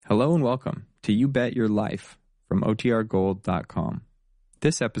Hello and welcome to You Bet Your Life from OTRGold.com.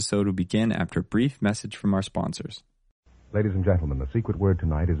 This episode will begin after a brief message from our sponsors. Ladies and gentlemen, the secret word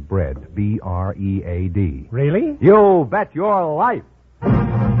tonight is bread. B-R-E-A-D. Really? You bet your life!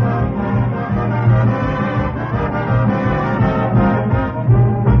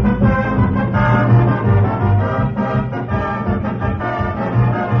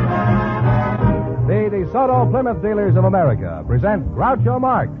 The DeSoto Plymouth Dealers of America present Groucho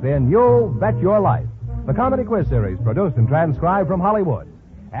Marx in You Bet Your Life, the comedy quiz series produced and transcribed from Hollywood.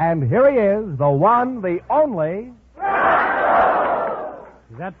 And here he is, the one, the only...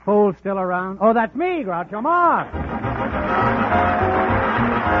 Is that fool still around? Oh, that's me, Groucho Marx.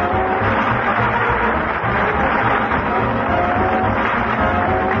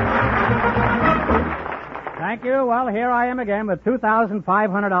 Thank you. Well, here I am again with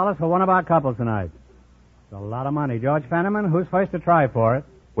 $2,500 for one of our couples tonight. It's a lot of money. George Fenneman, who's first to try for it?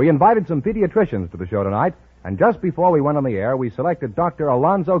 We invited some pediatricians to the show tonight, and just before we went on the air, we selected Dr.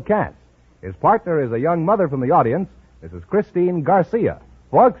 Alonzo Katz. His partner is a young mother from the audience, Mrs. Christine Garcia.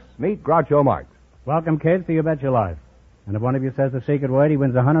 Folks, meet Groucho Marx. Welcome, kids, to You Bet Your Life. And if one of you says the secret word, he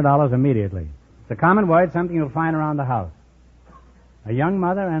wins $100 immediately. It's a common word, something you'll find around the house. A young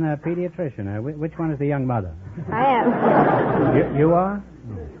mother and a pediatrician. Which one is the young mother? I am. You are?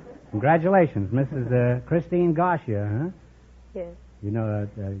 Congratulations, Mrs. Christine Garcia, huh? Yes. You know,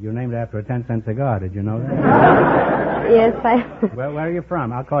 you're named after a 10-cent cigar. Did you know that? Yes, I... Where are you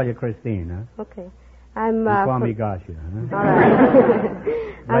from? I'll call you Christine, huh? Okay. I'm, You call me Garcia, huh? All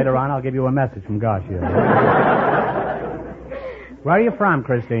right. Later on, I'll give you a message from Garcia. Where are you from,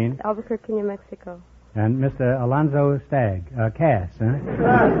 Christine? Albuquerque, New Mexico. And Mr. Alonzo Cass,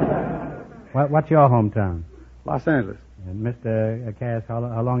 huh? What's your hometown? Los Angeles. And Mr. Cass,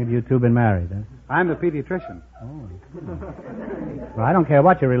 how long have you two been married, huh? I'm the pediatrician. Oh. Well, I don't care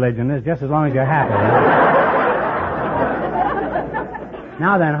what your religion is, just as long as you're happy.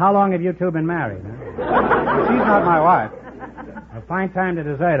 Now then, how long have you two been married? Huh? She's not my wife. A fine time to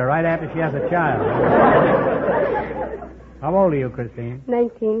desert her right after she has a child. How old are you, Christine?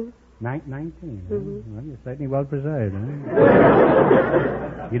 19. 19. Mm-hmm. Well, you're certainly well preserved,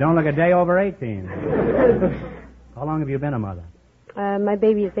 huh? You don't look a day over 18. How long have you been a mother? My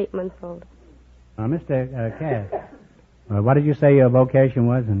baby is 8 months old. Mr. Cass, what did you say your vocation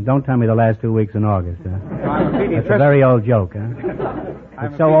was? And don't tell me the last 2 weeks in August, huh? I'm a pediatrician. That's a very old joke, huh?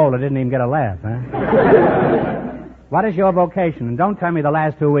 It's so old it didn't even get a laugh, huh? What is your vocation? And don't tell me the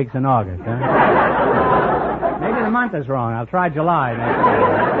last 2 weeks in August, huh? Maybe the month is wrong. I'll try July next year.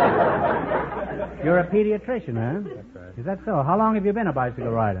 You're a pediatrician, huh? That's right. Is that so? How long have you been a bicycle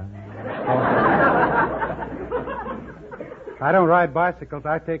rider? I don't ride bicycles.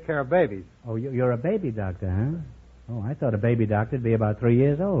 I take care of babies. Oh, you're a baby doctor, huh? Oh, I thought a baby doctor would be about 3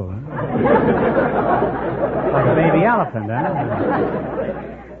 years old, huh? Like a baby elephant, huh?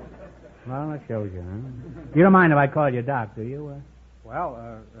 Well, that shows you, huh? You don't mind if I call you Doc, do you?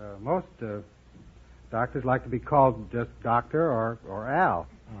 Well, most doctors like to be called just Doctor or Al.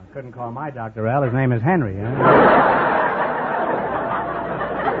 Oh, I couldn't call my Dr. Al. His name is Henry, huh?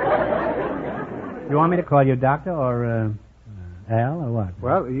 You want me to call you Doctor or Al or what?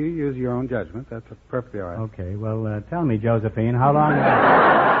 Well, you use your own judgment. That's perfectly all right. Okay, well, tell me, Josephine, how long...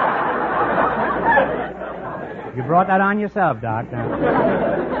 You brought that on yourself, Doc.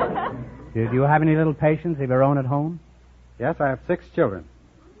 Do you have any little patients of your own at home? Yes, I have 6 children.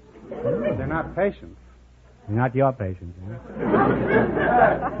 They're not patients. They're not your patients, huh?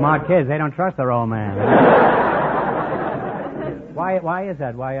 Smart kids, they don't trust their old man. Why is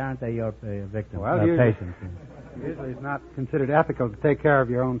that? Why aren't they your victims? Well, patients? Usually it's not considered ethical to take care of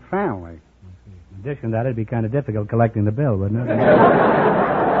your own family. In addition to that, it'd be kind of difficult collecting the bill, wouldn't it?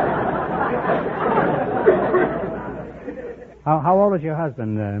 How old is your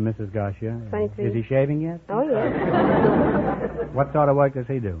husband, Mrs. Garcia? 23. Is he shaving yet? Oh, yes. What sort of work does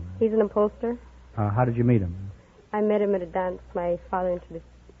he do? He's an upholster. How did you meet him? I met him at a dance. My father introduced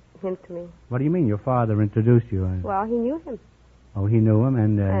him to me. What do you mean your father introduced you? Well, he knew him. Oh, he knew him,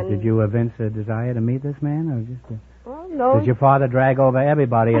 and did you evince a desire to meet this man, or just... Well, no. Did your father drag over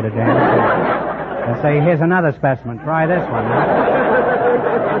everybody at a dance and say, here's another specimen, try this one? Huh?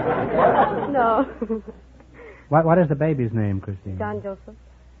 No. What is the baby's name, Christine? John Joseph.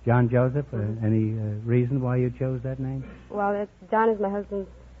 John Joseph? Any reason why you chose that name? Well, John is my husband's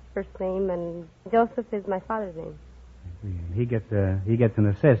first name, and Joseph is my father's name. He gets an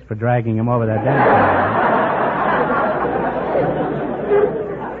assist for dragging him over that dance.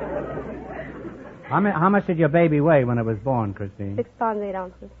 How much did your baby weigh when it was born, Christine? 6 pounds, 8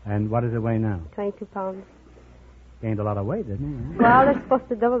 ounces. And what does it weigh now? 22 pounds. Gained a lot of weight, didn't he? Well, they're supposed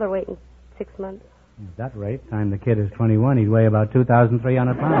to double their weight in 6 months. At that rate, time the kid is 21, he'd weigh about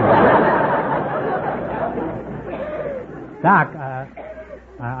 2,300 pounds. Doc,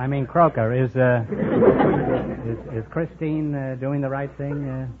 Croker, is Christine doing the right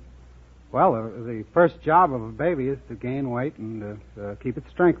thing? Well, the first job of a baby is to gain weight and keep its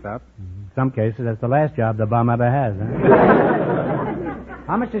strength up. In some cases, that's the last job the bum ever has, huh?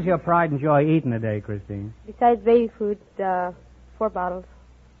 How much does your pride and joy eating a day, Christine? Besides baby food, 4 bottles.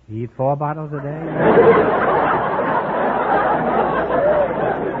 You eat 4 bottles a day?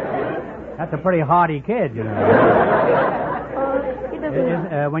 That's a pretty hardy kid, you know. He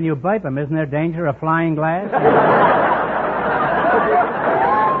doesn't... When you burp him, isn't there danger of flying glass?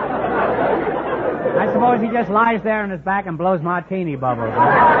 I suppose he just lies there on his back and blows martini bubbles.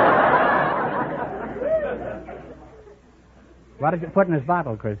 What did you put in his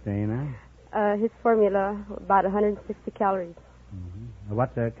bottle, Christine? His formula, about 160 calories. Mm-hmm.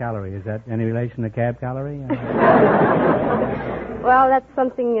 What's a calorie? Is that any relation to cab calorie? Well, that's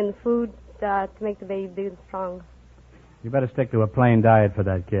something in food to make the baby big and strong. You better stick to a plain diet for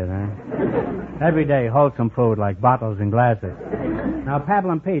that kid, huh? Every day, wholesome food like bottles and glasses. Now,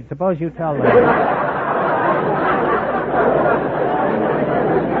 Pablo and Pete, suppose you tell them...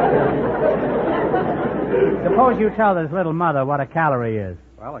 Suppose you tell this little mother what a calorie is.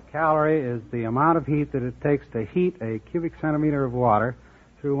 Well, a calorie is the amount of heat that it takes to heat a cubic centimeter of water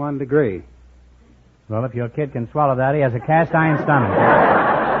through 1 degree. Well, if your kid can swallow that, he has a cast iron stomach.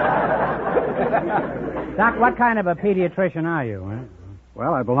 Doc, what kind of a pediatrician are you? Huh?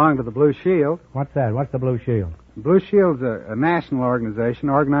 Well, I belong to the Blue Shield. What's that? What's the Blue Shield? Blue Shield's a national organization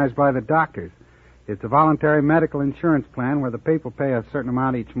organized by the doctors. It's a voluntary medical insurance plan where the people pay a certain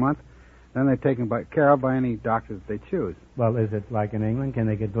amount each month. Then they're taken care of by any doctor that they choose. Well, is it like in England? Can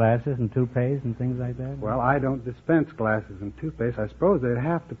they get glasses and toupees and things like that? Well, I don't dispense glasses and toupees. I suppose they'd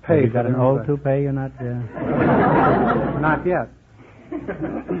have to pay. Have you got an old toupee you're not... Not yet.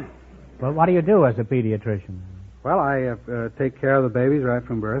 Well, what do you do as a pediatrician? Well, I take care of the babies right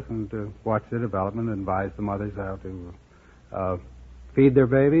from birth and watch their development and advise the mothers how to feed their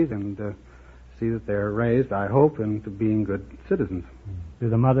babies and see that they're raised, I hope, into being good citizens. Do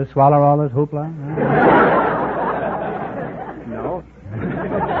the mothers swallow all this hoopla? No.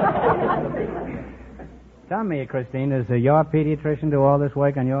 Tell me, Christine, does your pediatrician do all this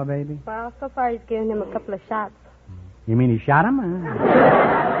work on your baby? Well, so far he's given him a couple of shots. You mean he shot him?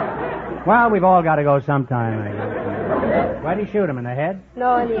 Well, we've all got to go sometime, I guess. Why'd he shoot him, in the head?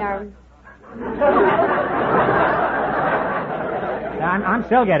 No, in the arm. I'm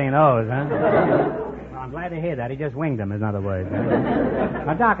still getting those, huh? Well, I'm glad to hear that. He just winged him, in other words.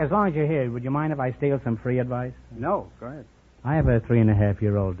 Now, Doc, as long as you're here, would you mind if I steal some free advice? No, go ahead. I have a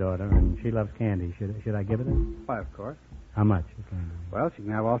 3.5-year-old daughter, and she loves candy. Should I give it her? Why, of course. How much? Well, she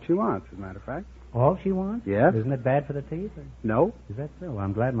can have all she wants, as a matter of fact. All she wants? Yes. Isn't it bad for the teeth? Or? No. Is that so? Well,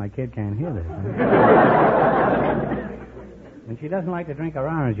 I'm glad my kid can't hear this. And she doesn't like to drink her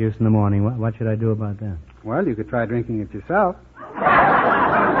orange juice in the morning. What should I do about that? Well, you could try drinking it yourself.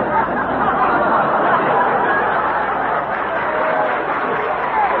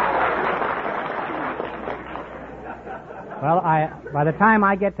 Well, by the time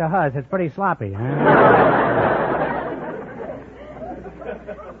I get to hers, it's pretty sloppy, huh?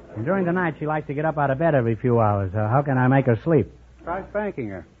 And during the night, she likes to get up out of bed every few hours. How can I make her sleep? Try spanking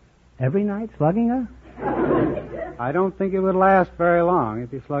her. Every night, slugging her? I don't think it would last very long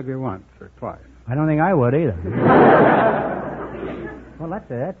if you slugged her once or twice. I don't think I would either. Well, that's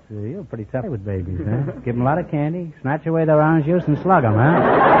you're pretty tough with babies, huh? Give them a lot of candy, snatch away their orange juice, and slug them, huh?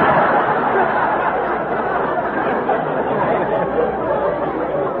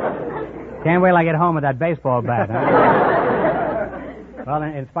 Can't wait till I get home with that baseball bat, huh? Well,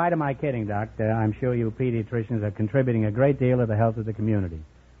 in spite of my kidding, Doc, I'm sure you pediatricians are contributing a great deal to the health of the community.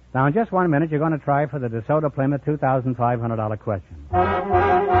 Now, in just 1 minute, you're going to try for the DeSoto Plymouth $2,500 question.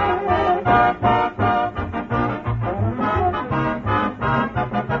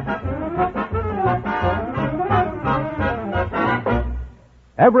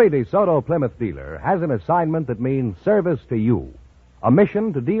 Every DeSoto Plymouth dealer has an assignment that means service to you. A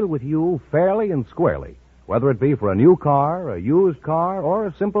mission to deal with you fairly and squarely, whether it be for a new car, a used car, or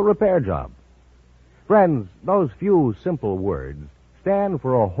a simple repair job. Friends, those few simple words stand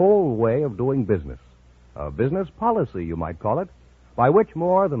for a whole way of doing business. A business policy, you might call it, by which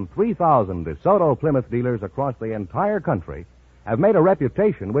more than 3,000 DeSoto Plymouth dealers across the entire country have made a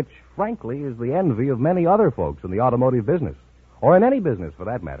reputation which, frankly, is the envy of many other folks in the automotive business, or in any business for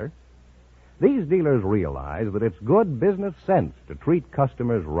that matter. These dealers realize that it's good business sense to treat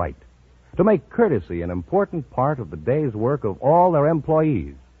customers right, to make courtesy an important part of the day's work of all their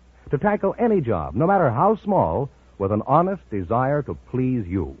employees, to tackle any job, no matter how small, with an honest desire to please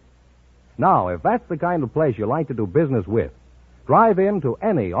you. Now, if that's the kind of place you like to do business with, drive in to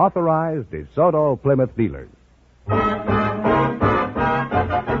any authorized DeSoto Plymouth dealers.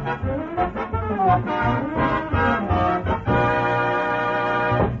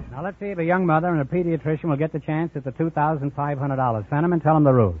 Now, let's see if a young mother and a pediatrician will get the chance at the $2,500. Send them and tell them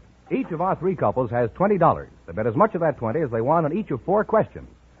the rules. Each of our three couples has $20. They bet as much of that 20 as they want on each of 4 questions.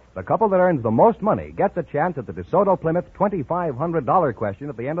 The couple that earns the most money gets a chance at the DeSoto Plymouth $2,500 question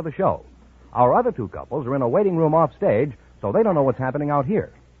at the end of the show. Our other 2 couples are in a waiting room off stage, so they don't know what's happening out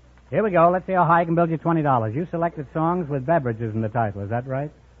here. Here we go. Let's see how high I can build you $20. You selected songs with beverages in the title. Is that right?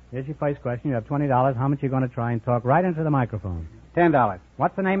 Here's your first question. You have $20. How much are you going to try and talk right into the microphone? $10.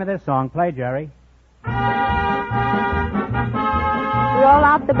 What's the name of this song? Play, Jerry. Roll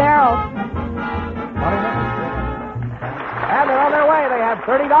out the barrel. And they're on their way. They have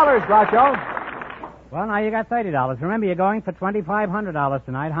 $30, Groucho. Well, now you got $30. Remember, you're going for $2,500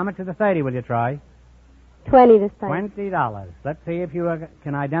 tonight. How much of the 30 will you try? 20 this time. $20. Let's see if you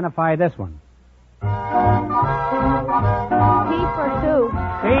can identify this one. P for 2.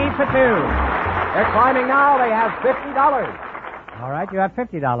 P for 2. They're climbing now. They have $50. All right, you have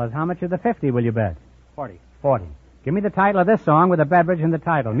 $50. How much of the 50 will you bet? 40. 40. Give me the title of this song with a beverage in the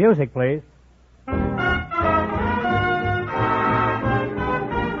title. Music, please.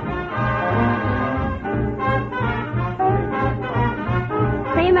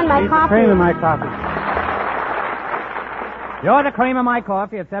 Cream in my coffee. Cream in my coffee. You're the cream of my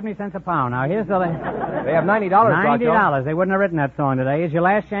coffee at 70 cents a pound. Now, here's the... They have $90, Groucho. $90. They wouldn't have written that song today. Here's your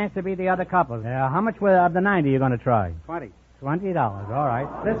last chance to be the other couple. How much of the 90 are you going to try? 20. $20. All right.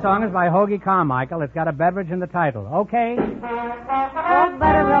 This song is by Hoagie Carmichael. It's got a beverage in the title. Okay? Oh,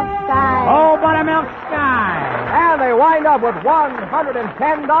 buttermilk sky. Oh, buttermilk sky. And they wind up with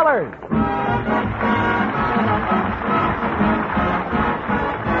 $110.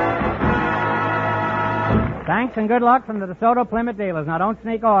 Thanks and good luck from the DeSoto Plymouth dealers. Now, don't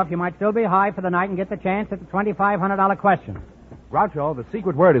sneak off. You might still be high for the night and get the chance at the $2,500 question. Groucho, the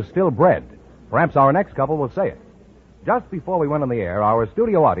secret word is still bread. Perhaps our next couple will say it. Just before we went on the air, our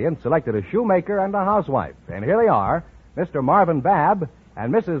studio audience selected a shoemaker and a housewife. And here they are, Mr. Marvin Babb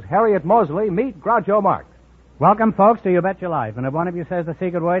and Mrs. Harriet Mosley. Meet Groucho Marx. Welcome, folks, to You Bet Your Life. And if one of you says the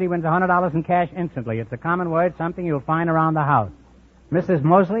secret word, he wins $100 in cash instantly. It's a common word, something you'll find around the house. Mrs.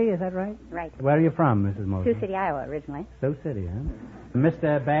 Mosley, is that right? Right. Where are you from, Mrs. Mosley? Sioux City, Iowa, originally. Sioux City, huh?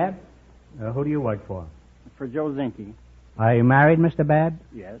 Mr. Babb, who do you work for? For Joe Zinke. Are you married, Mr. Babb?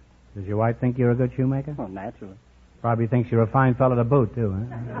 Yes. Does your wife think you're a good shoemaker? Well, naturally. Probably thinks you're a fine fellow to boot, too, huh?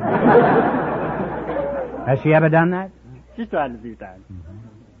 Has she ever done that? She's tried it a few times. Mm-hmm.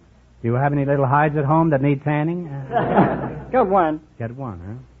 Do you have any little hides at home that need tanning? Got one. Got one,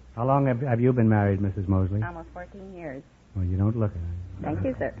 huh? How long have you been married, Mrs. Mosley? Almost 14 years. Well, you don't look it. Thank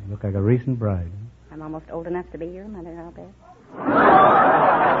you, sir. You look like a recent bride. I'm almost old enough to be your mother, I'll bet.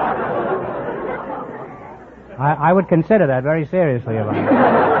 I would consider that very seriously if I...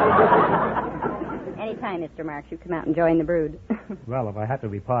 Anytime, Mr. Marks, you come out and join the brood. Well, if I had to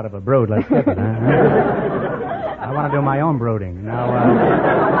be part of a brood, let's skip it, huh? I want to do my own brooding. Now,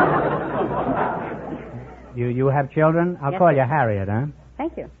 you have children? I'll Yes, call sir. you Harriet, huh?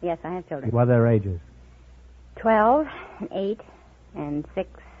 Thank you. Yes, I have children. What are their ages? 12, and 8, and 6,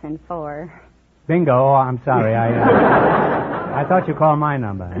 and 4. Bingo. Oh, I'm sorry. I thought you called my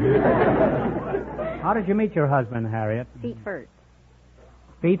number. How did you meet your husband, Harriet? Feet first.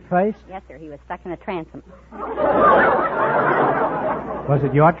 Feet first? Yes, sir. He was stuck in a transom. Was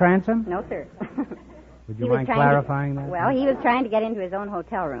it your transom? No, sir. Would He you was mind trying clarifying that? Well, he was trying to get into his own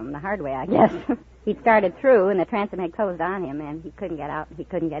hotel room, the hard way, I guess. He'd started through, and the transom had closed on him, and he couldn't get out. He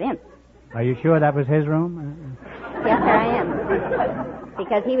couldn't get in. Are you sure that was his room? Yes, sir, I am.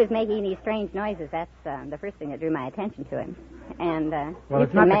 Because he was making these strange noises. That's the first thing that drew my attention to him. And Well, you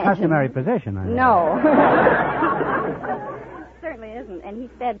it's can not the imagine- customary position, I know. No. Certainly isn't. And he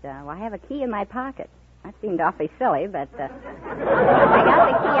said, well, I have a key in my pocket. That seemed awfully silly, but I got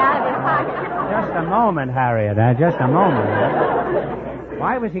the key out of his pocket. Just a moment, Harriet. Just a moment.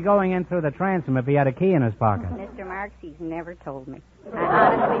 Why was he going in through the transom if he had a key in his pocket? Mr. Marks, he's never told me. I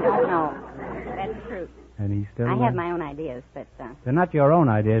honestly don't know. That's the truth. And he's still... I have my own ideas, but... They're not your own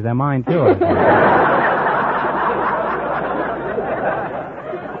ideas. They're mine, too.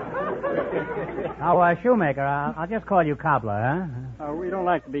 Now, shoemaker, I'll just call you cobbler, huh? We don't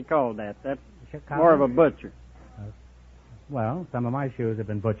like to be called that. That's Cobbler? more of a butcher. Well, some of my shoes have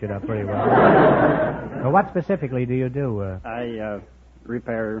been butchered up pretty well. Well, what specifically do you do? I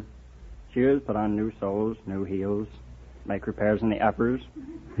repair shoes, put on new soles, new heels, make repairs in the uppers.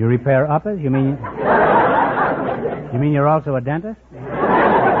 You repair uppers? You mean you're also a dentist? No,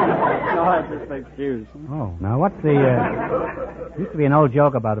 I just make shoes. Oh, now what's the... used to be an old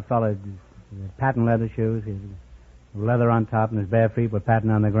joke about a fellow, patent leather shoes, his leather on top and his bare feet were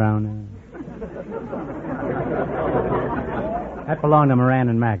patent on the ground. That belonged to Moran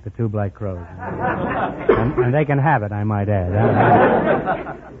and Mac, the two Black Crows. And they can have it, I might add.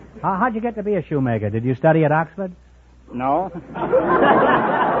 How'd you get to be a shoemaker? Did you study at Oxford? No.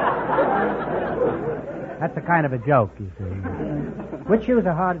 That's a kind of a joke, you see. Which shoes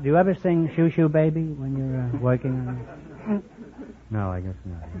are harder? Do you ever sing Shoo Shoo Baby when you're working on it? No, I guess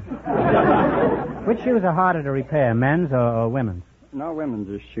not. Which shoes are harder to repair, men's or women's? No,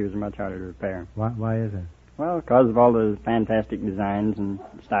 women's shoes are much harder to repair. Why is it? Well, because of all the fantastic designs and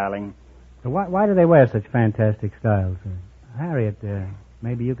styling. So why do they wear such fantastic styles? Harriet,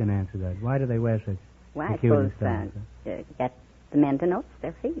 maybe you can answer that. Why do they wear such peculiar styles? To get the men to notice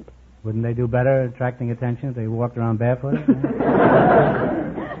their feet. Wouldn't they do better attracting attention if they walked around barefoot?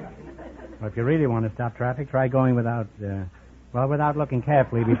 Well, if you really want to stop traffic, try going without looking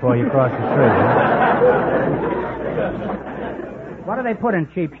carefully before you cross the street. What do they put in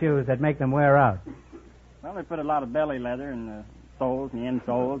cheap shoes that make them wear out? Well, they put a lot of belly leather in the soles and the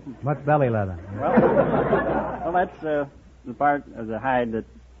insoles. What's belly leather? Well, that's the part of the hide that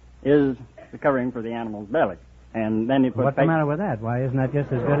is the covering for the animal's belly. And then you put... What's the matter with that? Why isn't that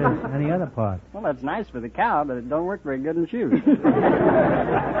just as good as any other part? Well, that's nice for the cow, but it don't work very good in shoes.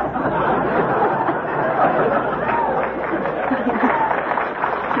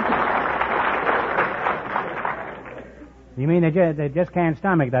 You mean they just can't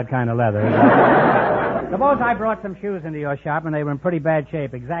stomach that kind of leather? Suppose I brought some shoes into your shop and they were in pretty bad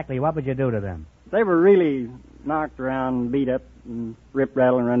shape. Exactly, what would you do to them? They were really knocked around, beat up, and rip,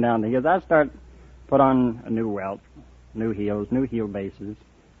 rattle, and run down the heels. I'd put on a new welt, new heels, new heel bases.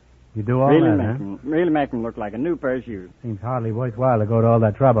 You do all really that, Really make them look like a new pair of shoes. Seems hardly worthwhile to go to all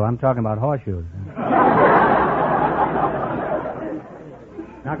that trouble. I'm talking about horseshoes.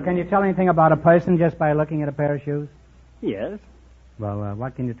 Now, can you tell anything about a person just by looking at a pair of shoes? Yes. Well,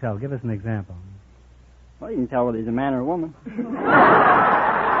 what can you tell? Give us an example. Well, you can tell whether he's a man or a woman.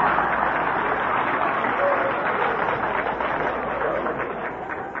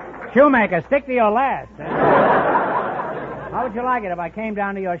 Shoemaker, stick to your last. How would you like it if I came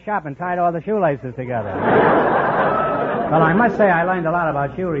down to your shop and tied all the shoelaces together? Well, I must say I learned a lot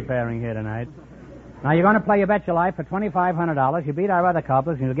about shoe repairing here tonight. Now, you're going to play You Bet Your Life for $2,500. You beat our other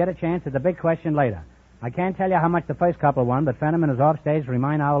couples, and you'll get a chance at the big question later. I can't tell you how much the first couple won, but Fenneman is off stage to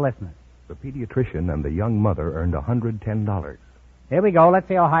remind our listeners. The pediatrician and the young mother earned $110. Here we go. Let's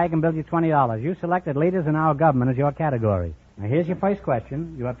see how high I can build you $20. You selected leaders in our government as your category. Now, here's your first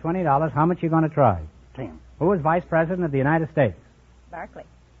question. You have $20. How much are you going to try? 10. Who is Vice President of the United States? Barkley.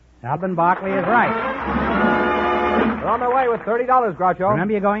 Alvin Barkley is right. We're on their way with $30, Groucho.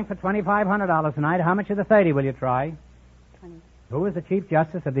 Remember, you're going for $2,500 tonight. How much of the 30 will you try? 20. Who is the Chief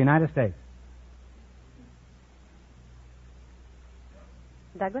Justice of the United States?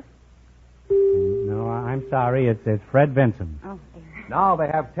 Douglas? No, I'm sorry. It's Fred Vinson. Oh, dear. Now they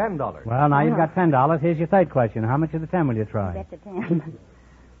have $10. Well, now you've got $10. Here's your third question. How much of the 10 will you try? Bet the 10.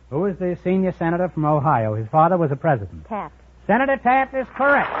 Who is the senior senator from Ohio? His father was a president. Taft. Senator Taft is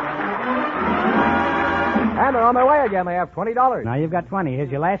correct. And they're on their way again. They have $20. Now you've got 20.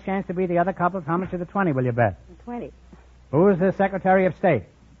 Here's your last chance to beat the other couples. How much of the 20 will you bet? 20. Who is the Secretary of State?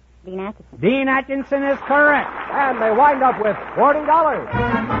 Dean Atkinson. Dean Atkinson is correct. And they wind up with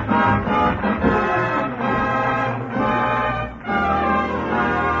 $40.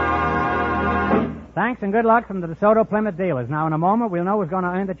 Thanks and good luck from the DeSoto Plymouth dealers. Now, in a moment, we'll know who's going to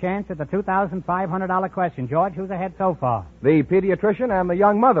earn the chance at the $2,500 question. George, who's ahead so far? The pediatrician and the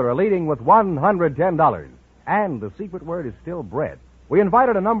young mother are leading with $110. And the secret word is still bread. We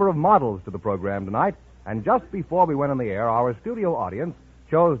invited a number of models to the program tonight, and just before we went on the air, our studio audience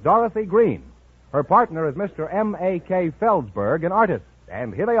chose Dorothy Green. Her partner is Mr. M.A.K. Feldsberg, an artist.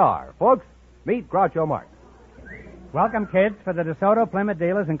 And here they are. Folks, meet Groucho Marx. Welcome, kids, for the DeSoto Plymouth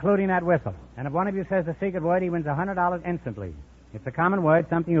dealers, including that whistle. And if one of you says the secret word, he wins $100 instantly. It's a common word,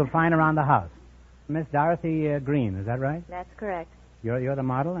 something you'll find around the house. Miss Dorothy Green, is that right? That's correct. You're the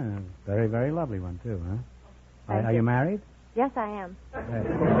model, and a very, very lovely one, too, huh? Are you married? Yes, I am.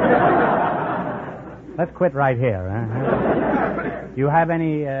 Let's quit right here, huh? Do you have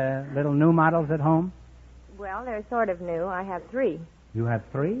any little new models at home? Well, they're sort of new. I have 3. You have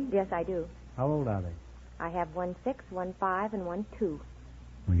 3? Yes, I do. How old are they? I have 1 6, 1 5, and 1 2.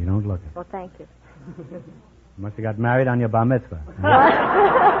 Well, you don't look it. Well, thank you. You must have got married on your bar mitzvah.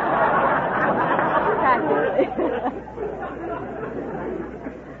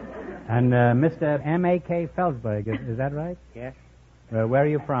 And Mr. M.A.K. Felsberg, is that right? Yes. Where are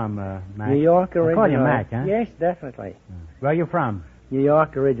you from, Mac? New York originally. I call you Mac, huh? Yes, definitely. Where are you from? New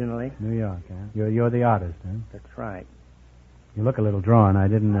York originally. New York, huh? You're the artist, huh? That's right. You look a little drawn. I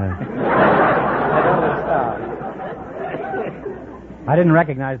didn't... I didn't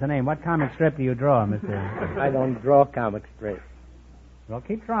recognize the name. What comic strip do you draw, Mr.? I don't draw comic strips. Well,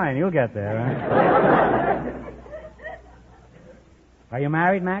 keep trying. You'll get there, huh? Are you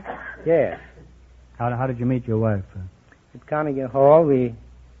married, Mac? Yes. How did you meet your wife? At Carnegie Hall, we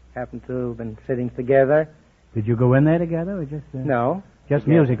happened to have been sitting together. Did you go in there together or just... No. Just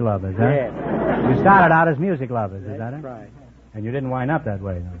music lovers, huh? Yes. You started out as music lovers, is that it? That's right. And you didn't wind up that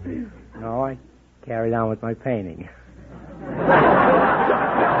way, no? No, I carried on with my painting.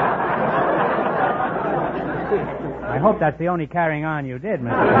 I hope that's the only carrying on you did,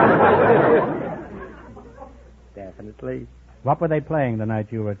 Mr. Definitely. What were they playing the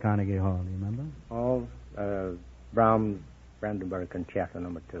night you were at Carnegie Hall, do you remember? Oh, Brahms' Brandenburg Concerto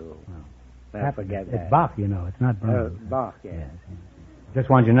No. 2. Never forget that. It's Bach, you know. It's not Brahms. Bach, yes. Yes. Just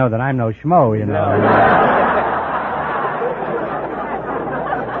want you to know that I'm no schmo, you know.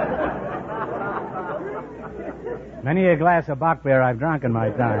 Many a glass of Bach beer I've drunk in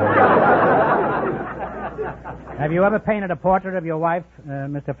my time. Have you ever painted a portrait of your wife,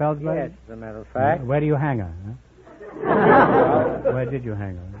 Mr. Felsberg? Yes, as a matter of fact. Where do you hang her? Huh? Where did you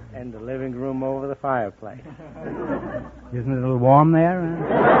hang her? In the living room over the fireplace. Isn't it a little warm there?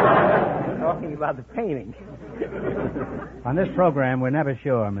 Huh? Talking about the painting. On this program, we're never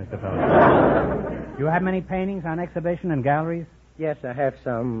sure, Mr. Felsberg. Do you have many paintings on exhibition in galleries? Yes, I have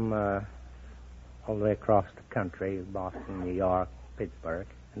some all the way across the country, Boston, New York, Pittsburgh,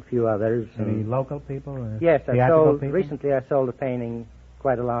 and a few others. Any local people? Or yes, people? Recently I sold a painting,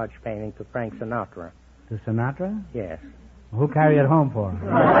 quite a large painting, to Frank Sinatra. To Sinatra? Yes. Who carried it home for him?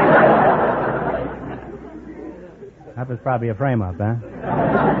 That was probably a frame-up, huh?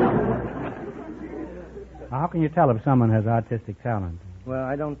 How can you tell if someone has artistic talent? Well,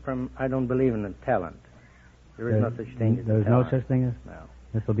 I don't believe in the talent. There is no such thing as There's talent. no such thing as? No.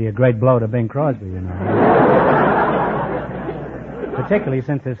 This will be a great blow to Bing Crosby, you know. Particularly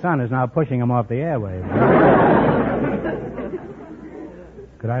since his son is now pushing him off the airwaves.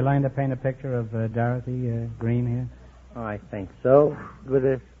 Could I learn to paint a picture of Dorothy Green here? Oh, I think so, with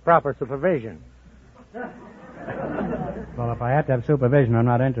a proper supervision. Well, if I had to have supervision, I'm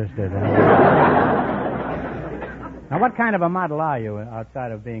not interested. Now, what kind of a model are you,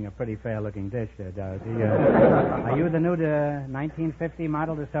 outside of being a pretty fair-looking dish there, Dorothy? Are you the new 1950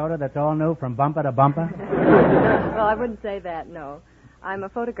 model DeSoto that's all new from bumper to bumper? Well, I wouldn't say that, no. I'm a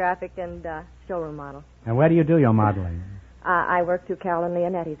photographic and showroom model. And where do you do your modeling? I work through Carolyn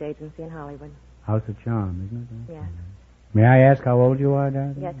Leonetti's agency in Hollywood. House of Charm, isn't it? Yes. May I ask how old you are,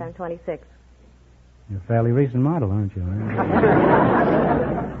 Dorothy? Yes, I'm 26. You're a fairly recent model, aren't you?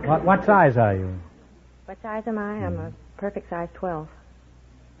 What size are you? What size am I? I'm a perfect size 12.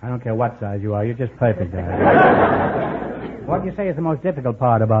 I don't care what size you are. You're just perfect, Dorothy. What do you say is the most difficult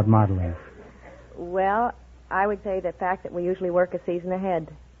part about modeling? Well, I would say the fact that we usually work a season ahead.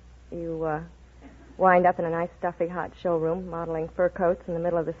 You wind up in a nice, stuffy, hot showroom modeling fur coats in the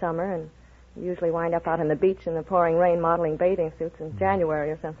middle of the summer, and you usually wind up out on the beach in the pouring rain modeling bathing suits in January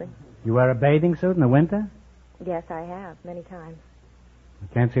or something. You wear a bathing suit in the winter? Yes, I have, many times. I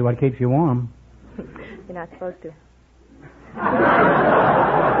can't see what keeps you warm. You're not supposed to.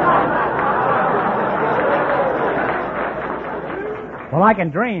 Well, I can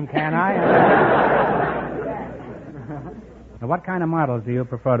dream, can't I? Now, what kind of models do you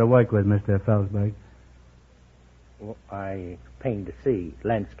prefer to work with, Mr. Felsberg? Well, I paint the sea,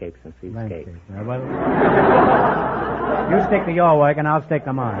 landscapes and seascapes. Well, you stick to your work and I'll stick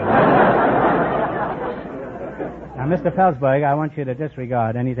to mine. Now, Mr. Felsberg, I want you to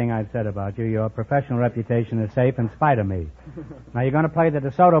disregard anything I've said about you. Your professional reputation is safe in spite of me. Now, you're going to play the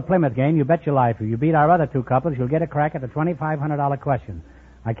DeSoto Plymouth game. You bet your life. If you beat our other two couples, you'll get a crack at the $2,500 question.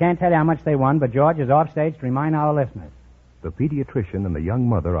 I can't tell you how much they won, but George is off stage to remind our listeners. The pediatrician and the young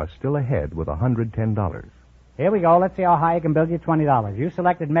mother are still ahead with $110. Here we go. Let's see how high I can build you $20. You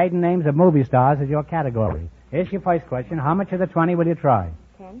selected maiden names of movie stars as your category. Here's your first question. How much of the 20 will you try?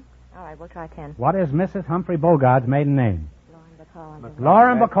 10? All right, we'll try 10. What is Mrs. Humphrey Bogart's maiden name? Lauren Bacall.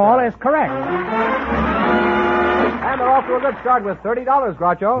 Lauren Bacall is correct. And they're off to a good start with $30,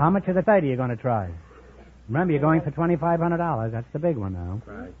 Groucho. How much of the 30 are you going to try? Remember, you're going for $2,500. That's the big one now.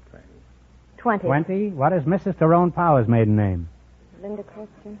 Right. 20. 20? What is Mrs. Tyrone Power's maiden name? Linda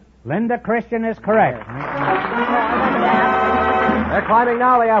Christian. Linda Christian is correct. They're climbing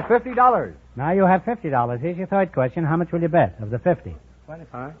now. They have $50. Now you have $50. Here's your third question. How much will you bet of the 50?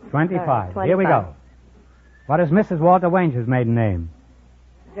 25. 25. Here we go. What is Mrs. Walter Wange's maiden name?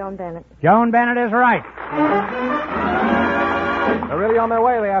 Joan Bennett. Joan Bennett is right. They're really on their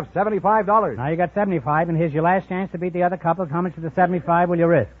way. They have $75. Now you got 75, and here's your last chance to beat the other couples. How much of the 75 will you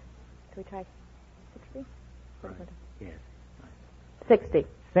risk? Can we try 60? Yes. 60.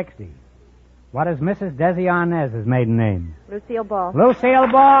 60. What is Mrs. Desi Arnaz's maiden name? Lucille Ball. Lucille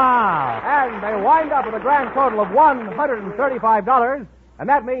Ball. And they wind up with a grand total of $135, and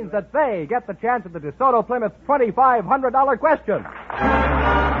that means that they get the chance at the DeSoto Plymouth $2,500 question.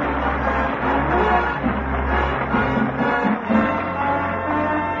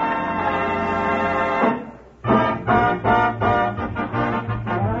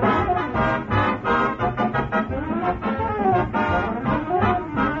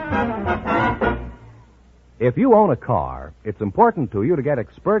 If you own a car, it's important to you to get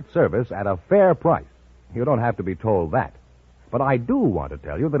expert service at a fair price. You don't have to be told that. But I do want to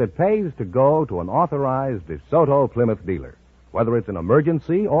tell you that it pays to go to an authorized DeSoto Plymouth dealer, whether it's an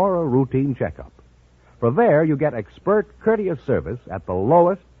emergency or a routine checkup. For there, you get expert, courteous service at the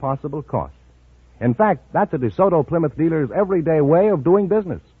lowest possible cost. In fact, that's a DeSoto Plymouth dealer's everyday way of doing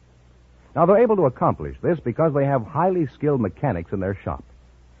business. Now, they're able to accomplish this because they have highly skilled mechanics in their shop.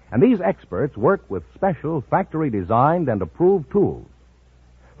 And these experts work with special factory-designed and approved tools.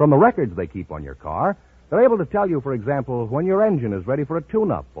 From the records they keep on your car, they're able to tell you, for example, when your engine is ready for a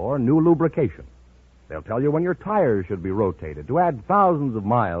tune-up or new lubrication. They'll tell you when your tires should be rotated to add thousands of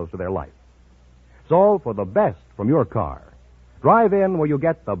miles to their life. So, for the best from your car, drive in where you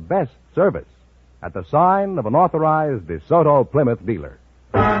get the best service at the sign of an authorized DeSoto Plymouth dealer.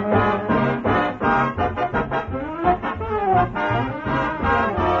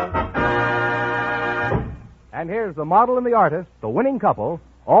 And here's the model and the artist, the winning couple,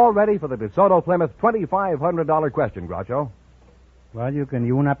 all ready for the DeSoto Plymouth $2,500 question, Groucho. Well, you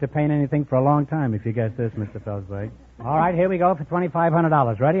won't have to pay anything for a long time if you guess this, Mr. Felsberg. All right, here we go for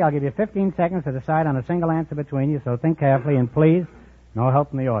 $2,500. Ready? I'll give you 15 seconds to decide on a single answer between you, so think carefully, and please, no help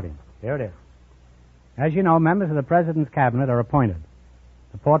from the audience. Here it is. As you know, members of the President's Cabinet are appointed.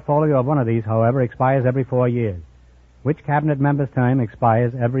 The portfolio of one of these, however, expires every 4 years. Which Cabinet member's term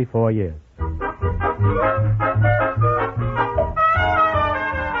expires every 4 years?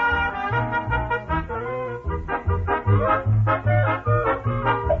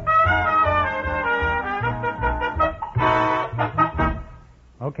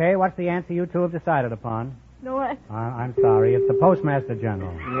 Okay, what's the answer you two have decided upon? No, what? I'm sorry. It's the Postmaster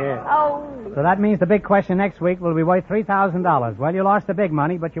General. Yeah. Oh. So that means the big question next week will be worth $3,000. Well, you lost the big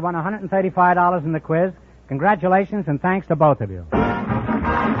money, but you won $135 in the quiz. Congratulations, and thanks to both of you.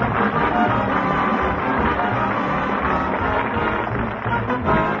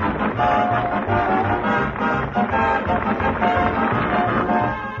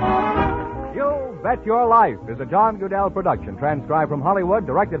 Bet Your Life is a John Goodell production, transcribed from Hollywood,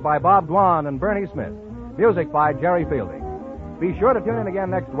 directed by Bob Dwan and Bernie Smith. Music by Jerry Fielding. Be sure to tune in again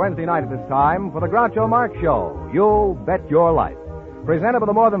next Wednesday night at this time for the Groucho Marx Show, You Bet Your Life, presented by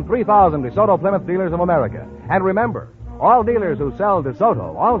the more than 3,000 DeSoto Plymouth dealers of America. And remember, all dealers who sell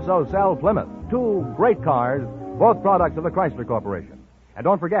DeSoto also sell Plymouth, two great cars, both products of the Chrysler Corporation. And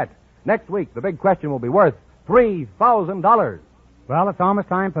don't forget, next week the big question will be worth $3,000. Well, it's almost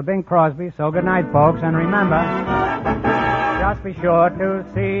time for Bing Crosby, so good night, folks. And remember, just be sure to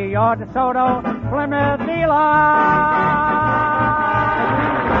see your DeSoto Plymouth dealer.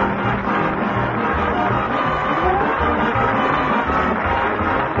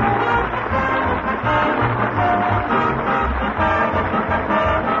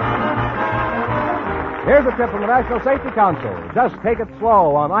 Here's a tip from the National Safety Council. Just take it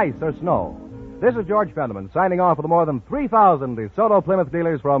slow on ice or snow. This is George Fenneman signing off for the more than 3,000 DeSoto Plymouth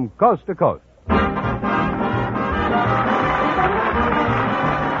dealers from coast to coast.